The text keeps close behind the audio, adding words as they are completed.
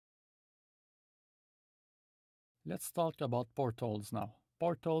Let's talk about portals now.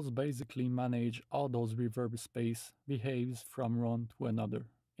 Portals basically manage how those reverb space behaves from one to another.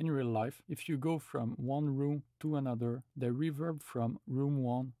 In real life, if you go from one room to another, the reverb from room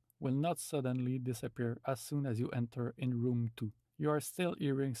 1 will not suddenly disappear as soon as you enter in room 2. You are still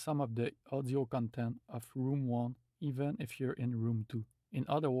hearing some of the audio content of room 1 even if you're in room 2. In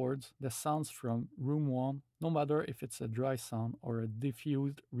other words, the sounds from room 1, no matter if it's a dry sound or a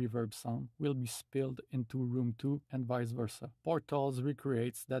diffused reverb sound, will be spilled into room 2 and vice versa. Portals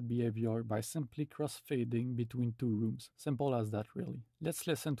recreates that behavior by simply cross-fading between two rooms. Simple as that, really. Let's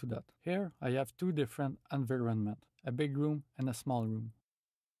listen to that. Here, I have two different environments, a big room and a small room.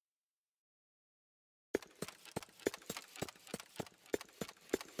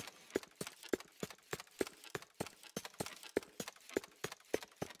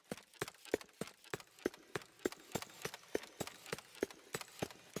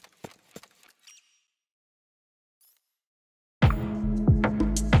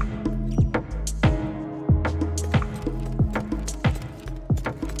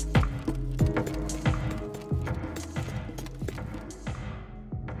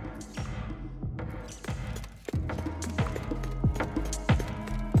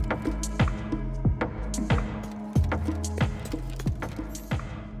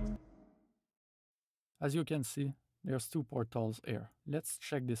 As you can see, there's two portals here. Let's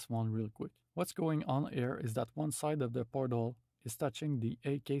check this one real quick. What's going on here is that one side of the portal is touching the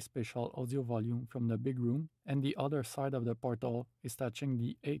AK spatial audio volume from the big room, and the other side of the portal is touching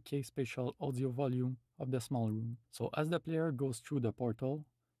the AK spatial audio volume of the small room. So as the player goes through the portal,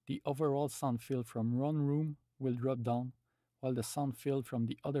 the overall sound field from one room will drop down, while the sound field from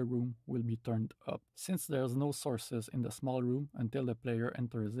the other room will be turned up. Since there's no sources in the small room until the player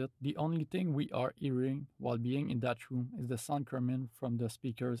enters it, the only thing we are hearing while being in that room is the sound coming from the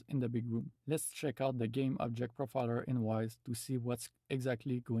speakers in the big room. Let's check out the game object profiler in Wwise to see what's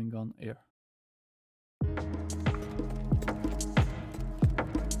exactly going on here.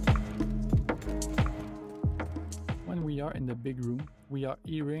 When we are in the big room, we are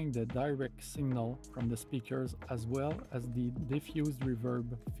hearing the direct signal from the speakers as well as the diffused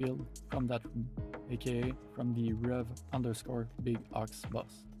reverb field from that room, aka from the rev_big aux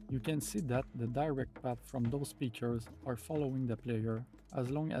bus. You can see that the direct path from those speakers are following the player as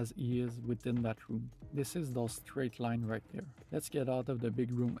long as he is within that room. This is those straight line right there. Let's get out of the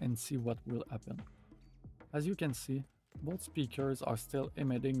big room and see what will happen. As you can see, both speakers are still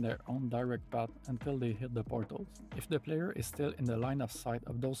emitting their own direct path until they hit the portals. If the player is still in the line of sight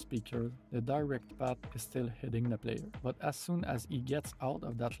of those speakers, the direct path is still hitting the player. But as soon as he gets out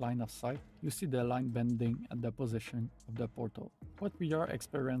of that line of sight, you see the line bending at the position of the portal. What we are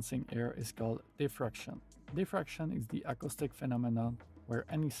experiencing here is called diffraction. Diffraction is the acoustic phenomenon where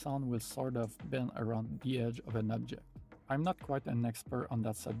any sound will sort of bend around the edge of an object. I'm not quite an expert on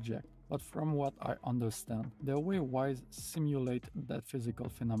that subject, but from what I understand, the way Wwise simulate that physical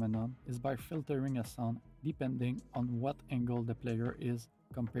phenomenon is by filtering a sound depending on what angle the player is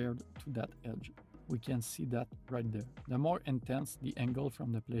compared to that edge. We can see that right there. The more intense the angle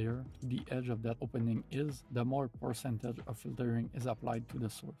from the player to the edge of that opening is, the more percentage of filtering is applied to the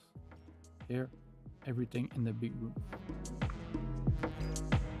source. Here, everything in the big room.